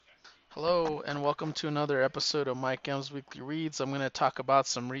Hello, and welcome to another episode of Mike M's Weekly Reads. I'm going to talk about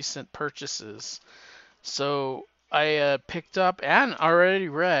some recent purchases. So, I picked up and already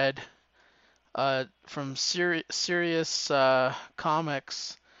read from Sirius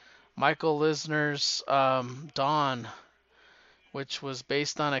Comics Michael Lisner's Dawn, which was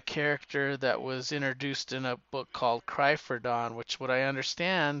based on a character that was introduced in a book called Cry for Dawn, which, what I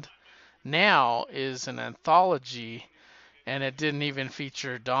understand now, is an anthology, and it didn't even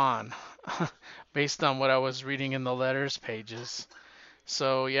feature Dawn, based on what I was reading in the letters pages.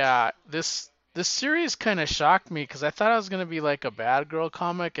 So yeah, this series kind of shocked me because I thought it was gonna be like a bad girl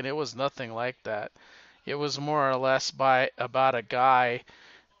comic, and it was nothing like that. It was more or less by about a guy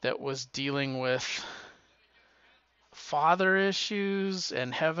that was dealing with father issues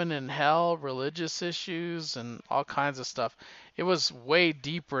and heaven and hell, religious issues, and all kinds of stuff. It was way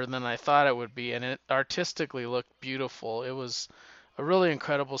deeper than I thought it would be, and it artistically looked beautiful. It was a really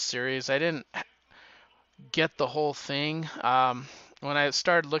incredible series. I didn't get the whole thing. When I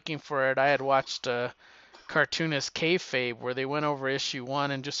started looking for it, I had watched cartoonist Kayfabe where they went over issue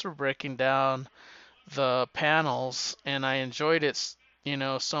one and just were breaking down the panels, and I enjoyed it,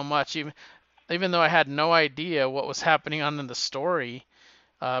 so much. Even though I had no idea what was happening on in the story,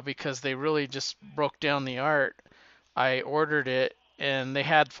 because they really just broke down the art. I ordered it, and they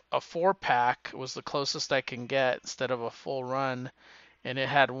had a four pack was the closest I can get instead of a full run, and it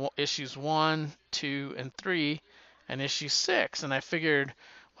had issues one, two, and three, and issue six. And I figured,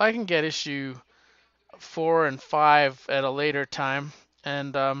 well, I can get issue four and five at a later time.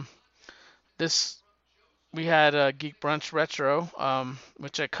 And this we had a Geek Brunch Retro,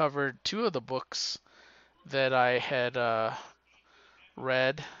 which I covered two of the books that I had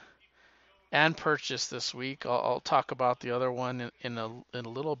read and purchased this week. I'll talk about the other one in a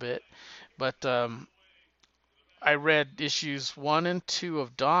little bit, but I read issues one and two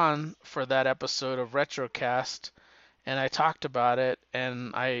of Dawn for that episode of Retrocast, and I talked about it,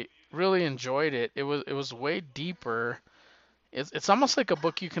 and I really enjoyed it. It was way deeper. It's almost like a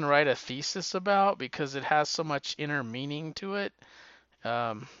book you can write a thesis about because it has so much inner meaning to it.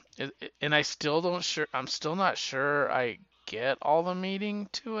 And I'm still not sure I get all the meaning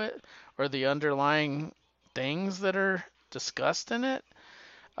to it or the underlying things that are discussed in it.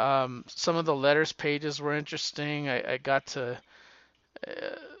 Some of the letters pages were interesting. I got to uh,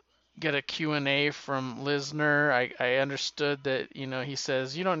 get a Q&A from Lisner. I understood that, he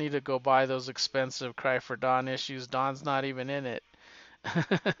says you don't need to go buy those expensive Cry for Dawn issues. Dawn's not even in it.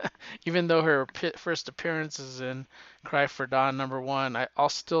 Even though her first appearance is in Cry for Dawn number one, I'll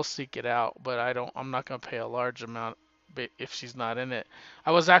still seek it out, but I'm not going to pay a large amount if she's not in it.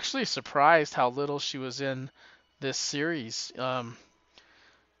 I was actually surprised how little she was in this series.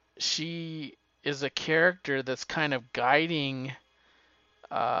 She is a character that's kind of guiding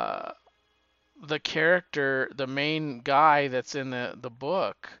uh, the main guy that's in the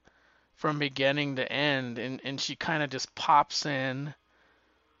book from beginning to end, and she kind of just pops in,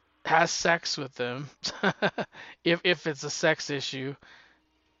 has sex with them, if it's a sex issue,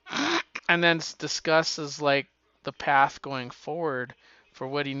 and then discusses like the path going forward for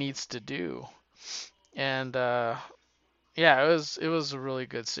what he needs to do. And yeah, it was a really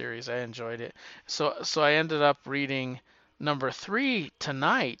good series. I enjoyed it. So I ended up reading number three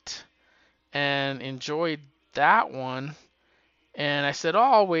tonight and enjoyed that one. And I said, oh,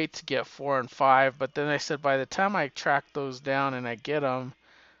 I'll wait to get four and five. But then I said, by the time I track those down and I get them,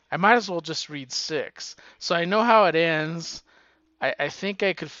 I might as well just read six. So I know how it ends. I think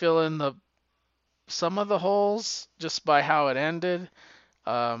I could fill in the some of the holes just by how it ended,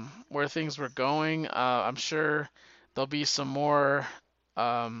 where things were going. I'm sure there'll be some more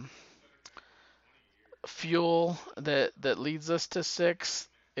um, fuel that leads us to six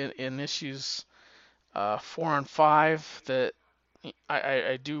in issues four and five that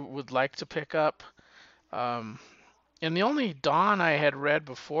I do would like to pick up. Um, and the only Dawn I had read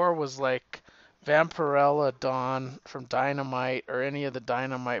before was like Vampirella Dawn from Dynamite or any of the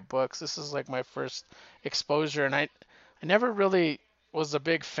Dynamite books. This is like my first exposure, and I never really was a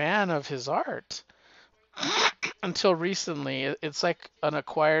big fan of his art until recently. It's like an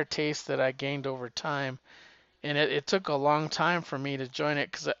acquired taste that I gained over time, and it took a long time for me to join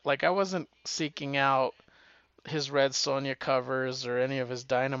it because like I wasn't seeking out his Red Sonja covers or any of his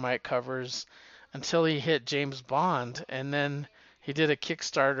Dynamite covers until he hit James Bond, and then he did a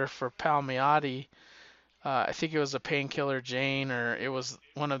Kickstarter for Palmiotti. I think it was a Painkiller Jane, or it was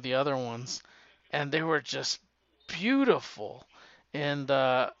one of the other ones, and they were just beautiful. And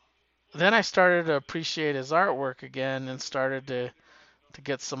then I started to appreciate his artwork again and started to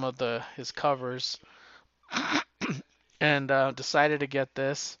get some of the his covers, and decided to get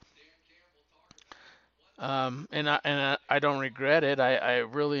this. And I don't regret it. I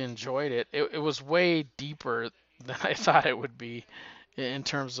really enjoyed it. It was way deeper than I thought it would be in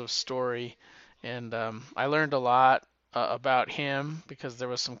terms of story, and I learned a lot about him because there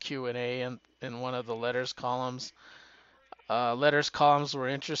was some Q&A in one of the letters columns. Letters columns were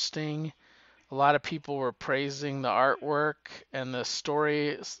interesting. A lot of people were praising the artwork and the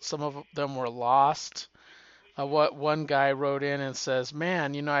story. Some of them were lost. What one guy wrote in and says,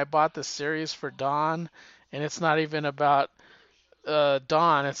 "Man, I bought this series for Dawn, and it's not even about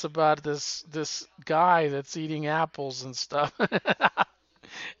Dawn. It's about this guy that's eating apples and stuff."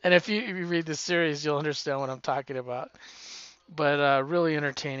 And if you read the series, you'll understand what I'm talking about. But really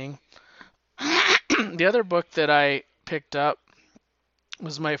entertaining. The other book that I picked up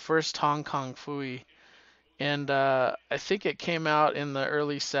was my first Hong Kong Fooey, and I think it came out in the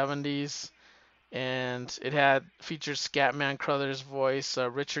early 70s, and it had featured Scatman Crothers' voice.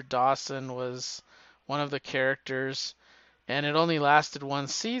 Richard Dawson was one of the characters, and it only lasted one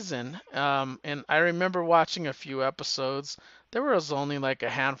season. And I remember watching a few episodes. There was only like a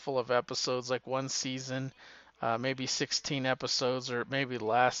handful of episodes, like one season, maybe 16 episodes or maybe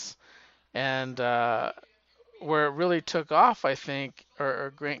less. And where it really took off, I think,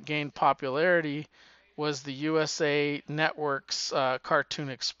 or gained popularity, was the USA Network's Cartoon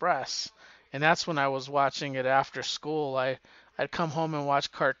Express, and that's when I was watching it after school. I'd come home and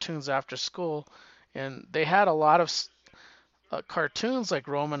watch cartoons after school, and they had a lot of cartoons like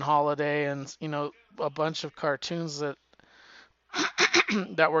Roman Holiday and a bunch of cartoons that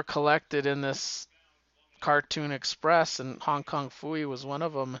that were collected in this Cartoon Express, and Hong Kong Fooey was one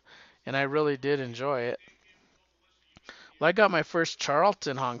of them, and I really did enjoy it. Well, I got my first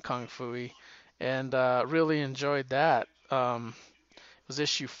Charlton Hong Kong Fooey, and really enjoyed that. It was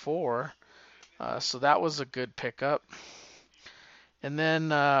issue 4, so that was a good pickup. And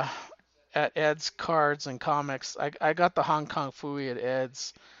then at Ed's Cards and Comics, I got the Hong Kong Fooey at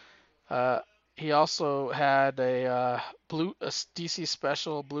Ed's. Uh, he also had a DC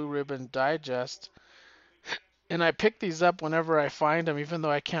Special Blue Ribbon Digest, and I pick these up whenever I find them, even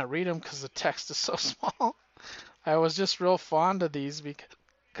though I can't read them because the text is so small. I was just real fond of these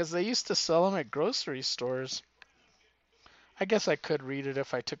because they used to sell them at grocery stores. I guess I could read it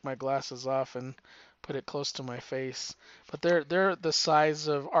if I took my glasses off and put it close to my face. But they're the size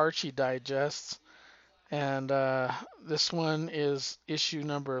of Archie digests, and this one is issue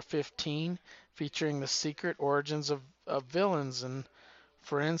number 15, featuring the secret origins of villains. And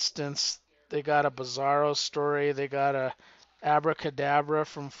for instance, they got a Bizarro story, they got a Abracadabra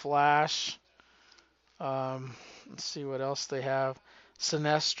from Flash. Let's see what else they have.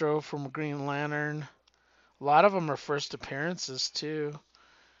 Sinestro from Green Lantern. A lot of them are first appearances too,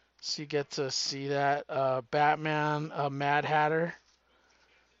 so you get to see that. Batman, Mad Hatter,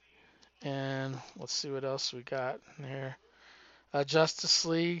 and let's see what else we got in here. Justice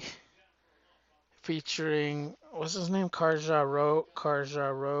League featuring what's his name, Karja Ro,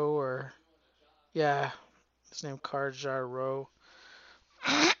 or yeah, his name Karja Ro,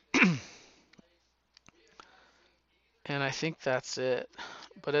 and I think that's it.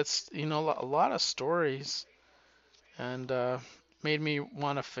 But it's a lot of stories, and made me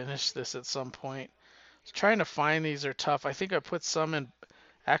want to finish this at some point. Trying to find these are tough. I think I put some in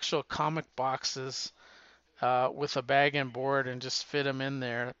actual comic boxes with a bag and board and just fit them in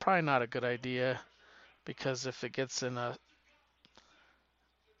there. Probably not a good idea because if it gets in uh,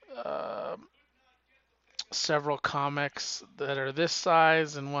 several comics that are this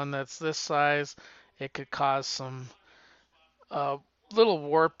size and one that's this size, it could cause some uh, little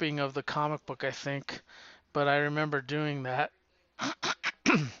warping of the comic book, I think. But I remember doing that.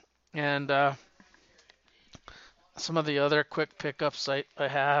 And some of the other quick pickups I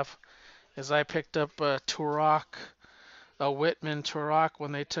have is I picked up Turok, a Whitman Turok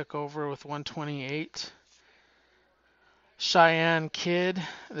when they took over with 128. Cheyenne Kid.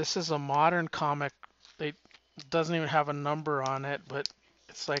 This is a modern comic. It doesn't even have a number on it, but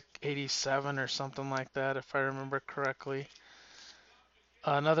it's like 87 or something like that, if I remember correctly.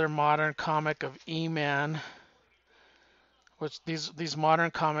 Another modern comic of E-Man, which these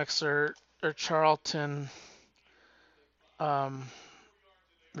modern comics are Charlton um,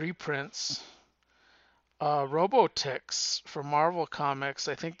 reprints. Robotix from Marvel Comics.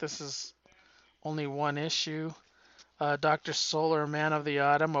 I think this is only one issue. Dr. Solar, Man of the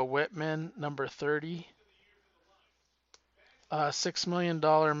Autumn, a Whitman, number 30. $6 Million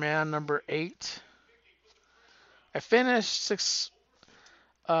Man, number 8. I finished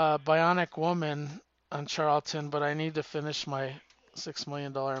Bionic Woman on Charlton, but I need to finish my $6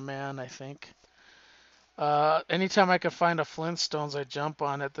 Million Man, I think. Anytime I can find a Flintstones, I jump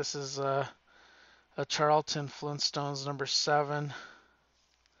on it. This is a Charlton Flintstones #7.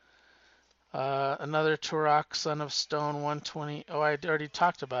 Another Turok Son of Stone 120. Oh, I already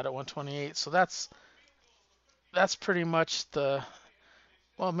talked about it, 128. So that's pretty much the.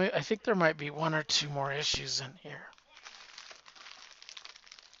 Well, I think there might be one or two more issues in here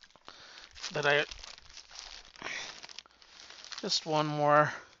that I. Just one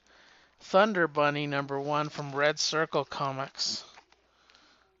more. Thunder Bunny #1 from Red Circle Comics.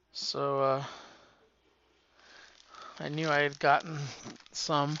 So I knew I had gotten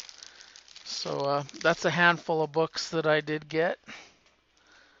some. So that's a handful of books that I did get.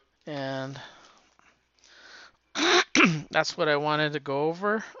 And that's what I wanted to go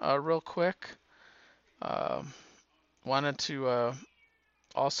over real quick. Wanted to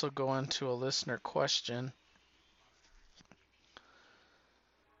also go into a listener question.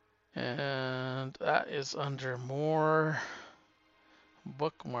 And that is under more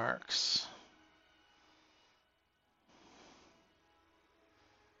bookmarks.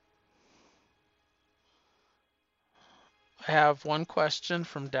 I have one question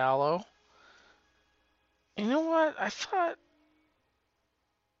from Dallo. You know what? I thought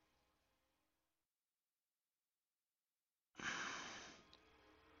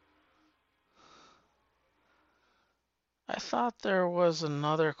there was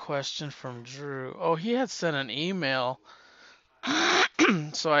another question from Drew. Oh, he had sent an email.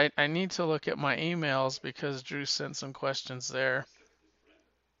 So I need to look at my emails because Drew sent some questions there.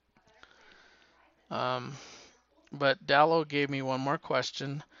 But Dallo gave me one more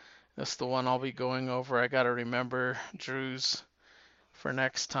question. That's the one I'll be going over. I got to remember Drew's for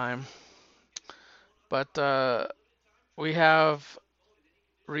next time. But we have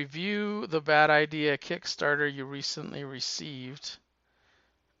review the Bad Idea Kickstarter you recently received.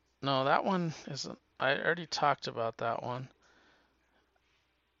 No, that one isn't. I already talked about that one.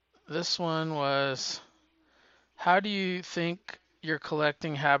 This one was, how do you think your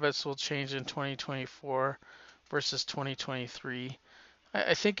collecting habits will change in 2024 versus 2023?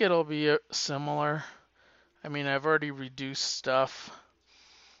 I think it'll be similar. I mean, I've already reduced stuff.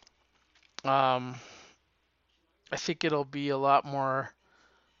 I think it'll be a lot more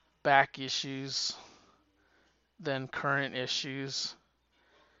back issues than current issues.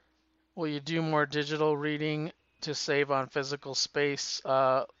 Will you do more digital reading to save on physical space?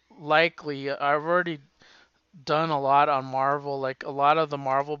 Likely. I've already done a lot on Marvel. Like a lot of the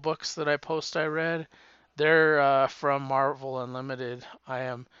Marvel books that I read, they're from Marvel Unlimited.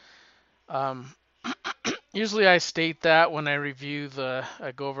 Usually I state that when I review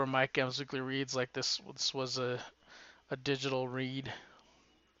I go over Mike M's Weekly Reads, like this was a digital read.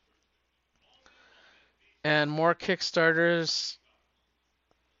 And more Kickstarters,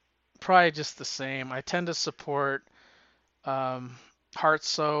 probably just the same. I tend to support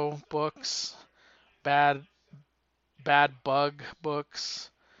Heartsew books, Bad Bug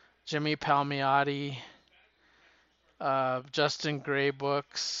books, Jimmy Palmiotti, Justin Gray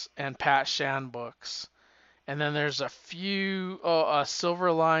books, and Pat Shan books. And then there's a few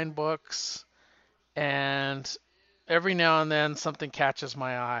Silverline books, and every now and then something catches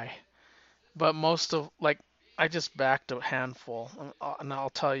my eye. But most of, like, I just backed a handful, and I'll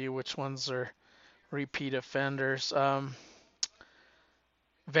tell you which ones are repeat offenders.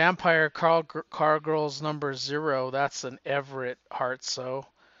 Vampire Car Girls #0, that's an Everett Heartsew.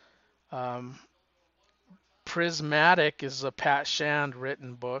 Prismatic is a Pat Shand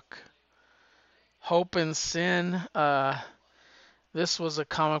written book. Hope and Sin, this was a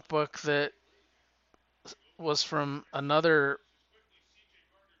comic book that was from another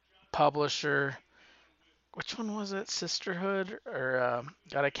publisher. Which one was it? Sisterhood? Or,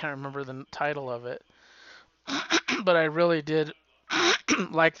 God, I can't remember the title of it. But I really did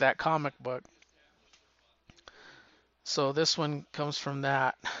like that comic book. So this one comes from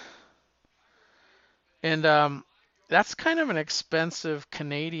that. And that's kind of an expensive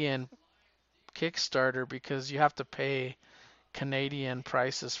Canadian Kickstarter because you have to pay Canadian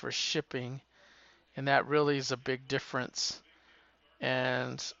prices for shipping, and that really is a big difference.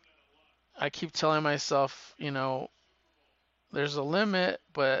 And I keep telling myself, there's a limit,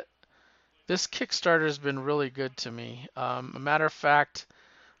 but this Kickstarter has been really good to me. A matter of fact,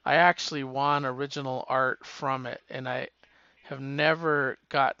 I actually won original art from it, and I have never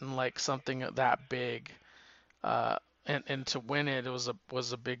gotten like something that big. And to win it, was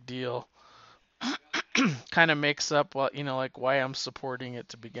a big deal. Kind of makes up like why I'm supporting it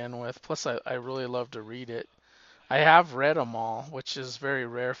to begin with. Plus, I really love to read it. I have read them all, which is very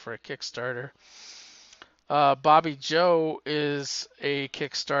rare for a Kickstarter. Bobby Joe is a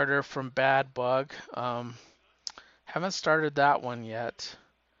Kickstarter from Bad Bug. Haven't started that one yet.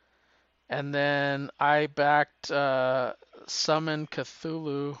 And then I backed Summon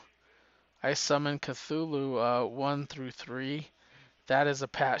Cthulhu. I Summon Cthulhu 1 through 3. That is a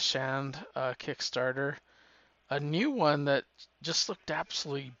Pat Shand Kickstarter. A new one that just looked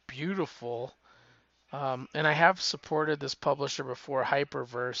absolutely beautiful. And I have supported this publisher before,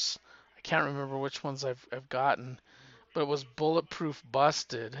 Hyperverse. I can't remember which ones I've gotten, but it was Bulletproof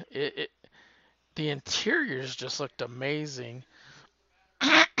Busted. The interiors just looked amazing,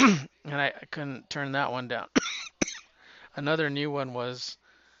 and I couldn't turn that one down. Another new one was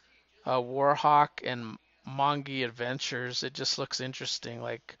Warhawk and Mongi Adventures. It just looks interesting,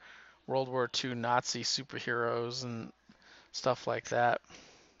 like World War II Nazi superheroes and stuff like that.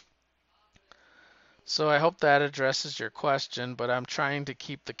 So I hope that addresses your question, but I'm trying to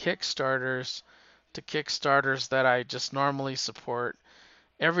keep the Kickstarters to Kickstarters that I just normally support.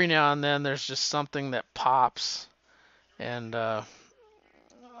 Every now and then there's just something that pops, and I'll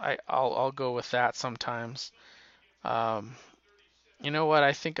go with that sometimes. Um, you know what?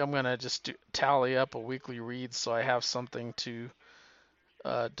 I think I'm gonna just tally up a weekly read so I have something to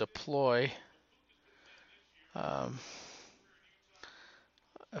deploy. Um,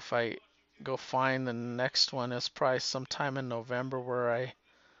 if I go find the next one, it's probably sometime in November where I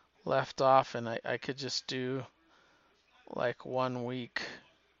left off, and I could just do like 1 week.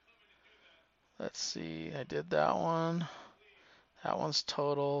 Let's see, I did that one. That one's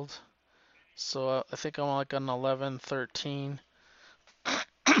totaled. So I think I'm like on 11, 13.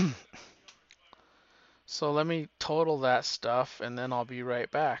 So let me total that stuff and then I'll be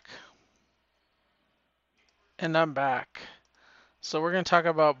right back. And I'm back. So we're going to talk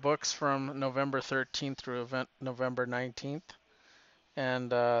about books from November 13th through November 19th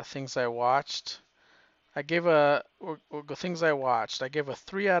and things I watched. I gave we'll go things I watched. I gave a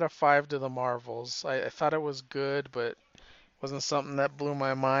 3 out of 5 to the Marvels. I thought it was good, but wasn't something that blew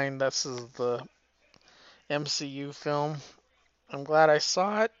my mind. This is the MCU film. I'm glad I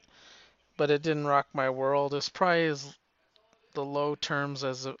saw it, but it didn't rock my world. It's probably as the low terms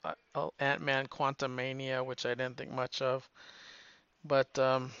as Ant-Man Quantumania, which I didn't think much of. But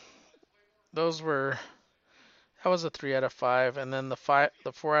those were that was a 3 out of 5, and then the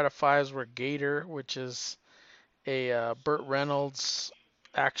 4 out of 5s were Gator, which is a Burt Reynolds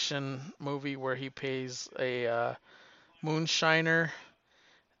action movie where he plays a moonshiner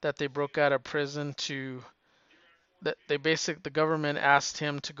that they broke out of prison to that the government asked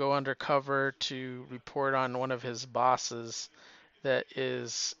him to go undercover to report on one of his bosses that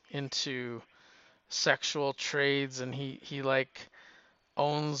is into sexual trades, and he like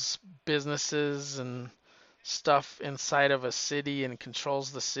owns businesses and stuff inside of a city and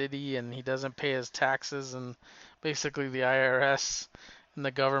controls the city, and he doesn't pay his taxes, and basically the IRS and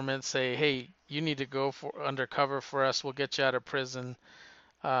the government say, hey, you need to go for undercover for us, we'll get you out of prison.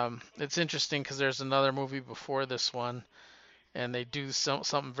 It's interesting because there's another movie before this one, and they do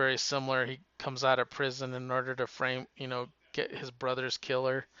something very similar. He comes out of prison in order to get his brother's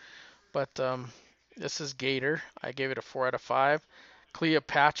killer. But this is Gator. I gave it a 4 out of 5.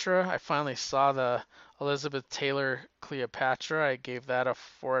 Cleopatra. I finally saw the Elizabeth Taylor Cleopatra. I gave that a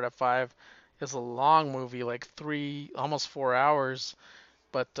 4 out of 5. It's a long movie, like almost 4 hours,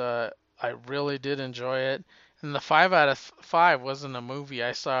 but I really did enjoy it. And the 5 out of 5 wasn't a movie.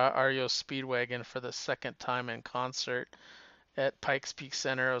 I saw REO Speedwagon for the second time in concert at Pikes Peak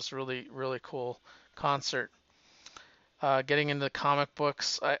Center. It was really, really cool concert. Getting into comic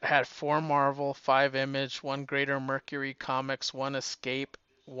books, I had 4 Marvel, 5 Image, 1 Greater Mercury Comics, 1 Escape,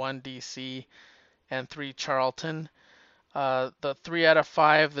 1 DC, and 3 Charlton. The 3 out of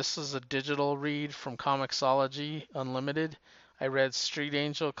 5, this is a digital read from Comixology Unlimited. I read Street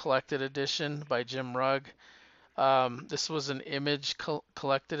Angel Collected Edition by Jim Rugg. This was an Image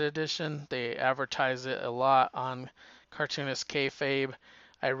Collected Edition. They advertise it a lot on Cartoonist Kayfabe.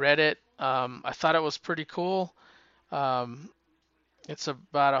 I read it. I thought it was pretty cool. Um, it's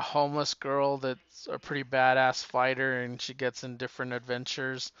about a homeless girl that's a pretty badass fighter, and she gets in different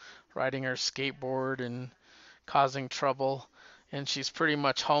adventures, riding her skateboard and causing trouble. And she's pretty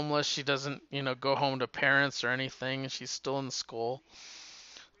much homeless. She doesn't, go home to parents or anything. She's still in school.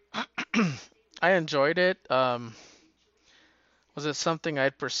 I enjoyed it. Was it something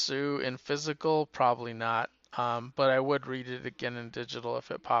I'd pursue in physical? Probably not. But I would read it again in digital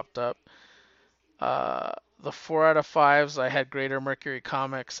if it popped up. Uh, the 4 out of 5s, I had Greater Mercury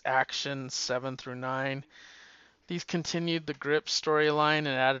Comics Action 7 through 9. These continued the Grip storyline and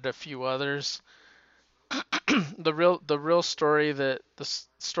added a few others. the real story that the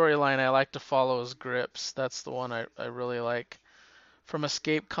storyline I like to follow is Grips. That's the one I really like. From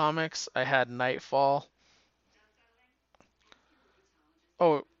Escape Comics, I had Nightfall.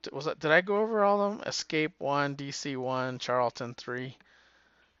 Oh, was that? Did I go over all of them? Escape 1, DC 1, Charlton 3,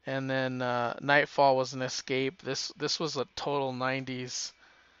 and then Nightfall was an Escape. This was a total 90s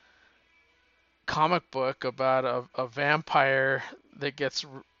comic book about a vampire that gets,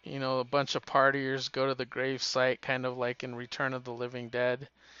 a bunch of partiers go to the grave site, kind of like in Return of the Living Dead,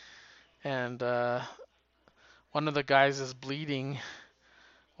 and one of the guys is bleeding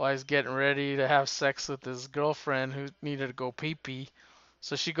while he's getting ready to have sex with his girlfriend who needed to go pee pee.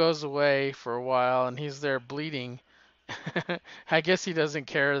 So she goes away for a while and he's there bleeding. I guess he doesn't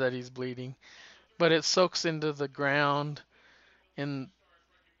care that he's bleeding, but it soaks into the ground and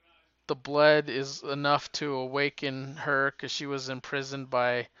the blood is enough to awaken her because she was imprisoned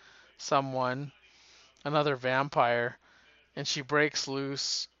by someone, another vampire, and she breaks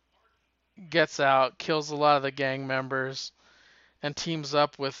loose, gets out, kills a lot of the gang members, and teams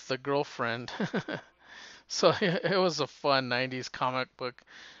up with the girlfriend. So it was a fun 90s comic book.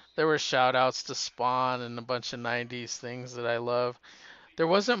 There were shout outs to Spawn and a bunch of 90s things that I love. There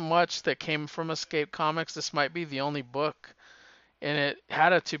wasn't much that came from Escape Comics. This might be the only book, and it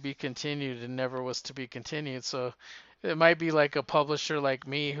had it to be continued and never was to be continued. So it might be like a publisher like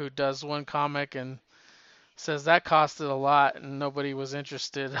me who does one comic and says that costed a lot and nobody was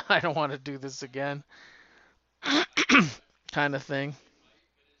interested. I don't want to do this again, kind of thing.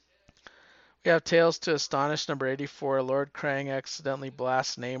 We have Tales to Astonish number 84. Lord Krang accidentally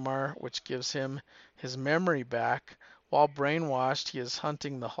blasts Namor, which gives him his memory back. While brainwashed, he is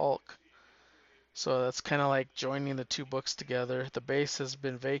hunting the Hulk. So that's kind of like joining the two books together. The base has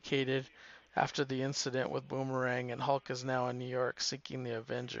been vacated after the incident with Boomerang, and Hulk is now in New York seeking the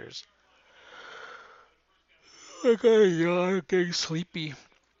Avengers. I got a yawn, getting sleepy.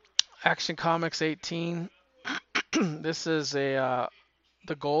 Action Comics 18. This is a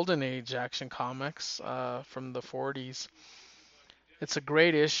the Golden Age Action Comics from the 40s. It's a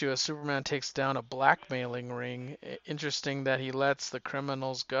great issue as Superman takes down a blackmailing ring. Interesting that he lets the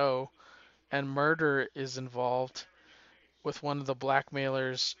criminals go, and murder is involved with one of the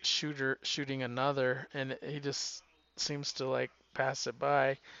blackmailers shooting another, and he just seems to like pass it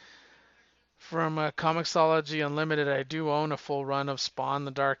by. From Comixology Unlimited, I do own a full run of Spawn: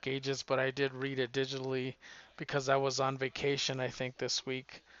 The Dark Ages, but I did read it digitally because I was on vacation, I think, this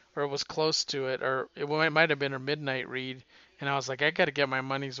week, or it was close to it, or it might have been a midnight read, and I was like, I got to get my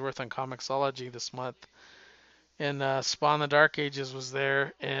money's worth on Comixology this month. And Spawn: The Dark Ages was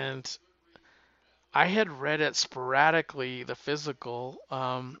there, and I had read it sporadically, the physical.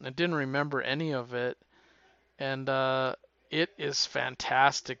 I didn't remember any of it, and it is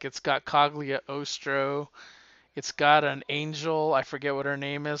fantastic. It's got Cagliostro. It's got an angel. I forget what her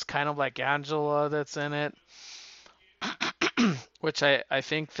name is, kind of like Angela, that's in it, which I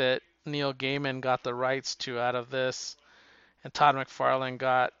think that Neil Gaiman got the rights to out of this, and Todd McFarlane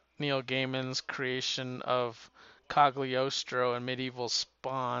got Neil Gaiman's creation of Cagliostro and Medieval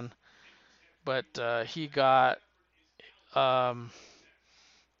Spawn, but he got um,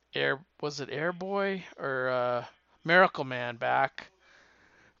 was it Airboy or Miracle Man back,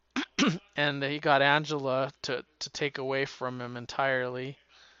 and he got Angela to take away from him entirely,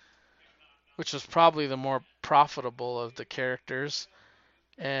 which was probably the more profitable of the characters.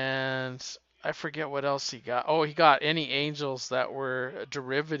 And I forget what else he got. Oh, he got any angels that were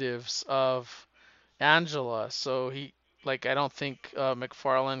derivatives of Angela. So I don't think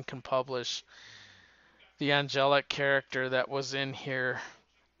McFarlane can publish the angelic character that was in here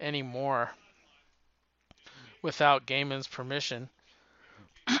anymore without Gaiman's permission.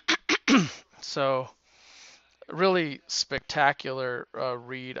 So really spectacular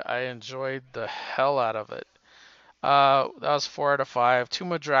read. I enjoyed the hell out of it. That was 4 out of 5.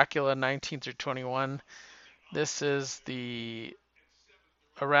 Tomb of Dracula 19 through 21. This is the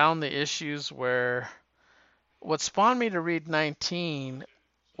around the issues where what spawned me to read 19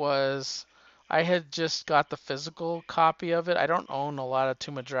 was I had just got the physical copy of it. I don't own a lot of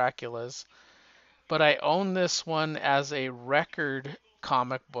Tomb of Draculas, but I own this one as a record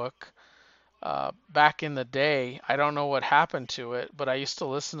comic book back in the day. I don't know what happened to it, but I used to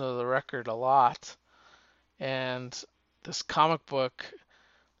listen to the record a lot. And this comic book,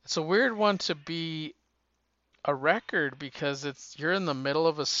 it's a weird one to be a record because you're in the middle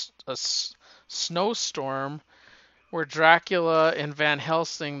of a snowstorm where Dracula and Van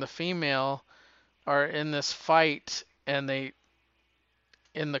Helsing, the female, are in this fight, and they,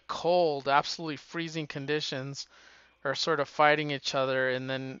 in the cold, absolutely freezing conditions, are sort of fighting each other, and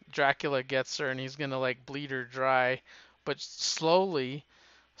then Dracula gets her and he's gonna like bleed her dry, but slowly,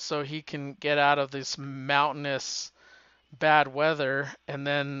 so he can get out of this mountainous bad weather. And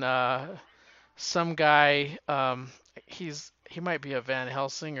then some guy, he might be a Van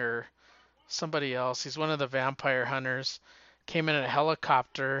Helsing or somebody else. He's one of the vampire hunters. Came in a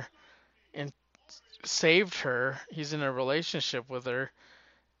helicopter and saved her. He's in a relationship with her,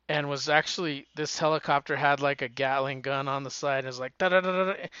 and was actually, this helicopter had like a Gatling gun on the side. And it's like da da da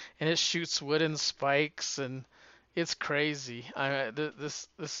da, and it shoots wooden spikes, and it's crazy. This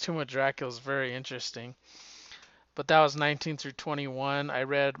Tomb of Dracula is very interesting. But that was 19 through 21. I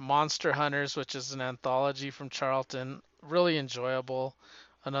read Monster Hunters, which is an anthology from Charlton. Really enjoyable.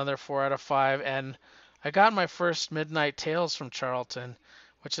 Another 4 out of 5. And I got my first Midnight Tales from Charlton,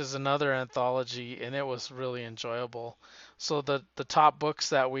 which is another anthology, and it was really enjoyable. So the top books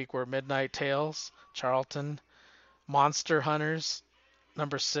that week were Midnight Tales, Charlton, Monster Hunters,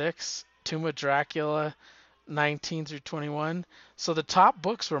 number 6, Tomb of Dracula, 19 through 21. So the top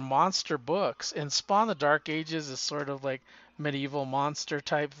books were monster books, and Spawn the Dark Ages is sort of like medieval monster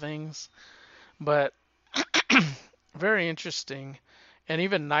type things, but very interesting. And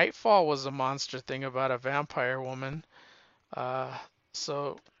even Nightfall was a monster thing about a vampire woman. Uh,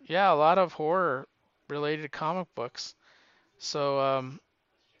 so yeah, a lot of horror related comic books. So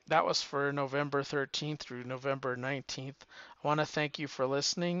that was for November 13th through November 19th. I want to thank you for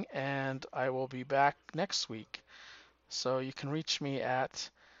listening, and I will be back next week. So you can reach me at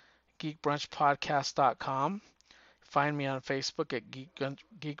geekbrunchpodcast.com. Find me on Facebook at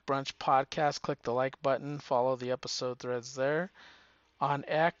Geek Brunch Podcast. Click the like button. Follow the episode threads there. On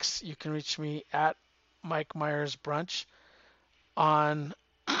X, you can reach me at Mike Myers Brunch. On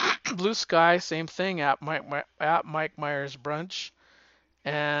Blue Sky, same thing, at Mike Myers Brunch.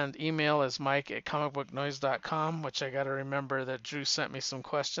 And email is mike at comicbooknoise.com, which I got to remember that Drew sent me some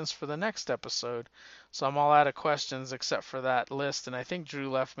questions for the next episode. So I'm all out of questions except for that list, and I think Drew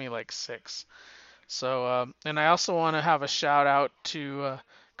left me like 6. So, and I also want to have a shout out to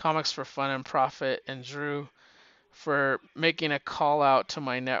Comics for Fun and Profit and Drew for making a call out to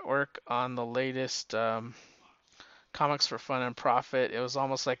my network on the latest Comics for Fun and Profit. It was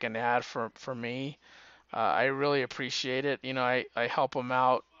almost like an ad for me. I really appreciate it. You know, I help him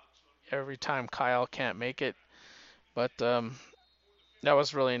out every time Kyle can't make it, but that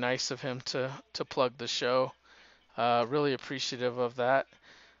was really nice of him to plug the show. Really appreciative of that.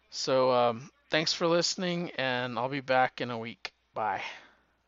 So thanks for listening, and I'll be back in a week. Bye.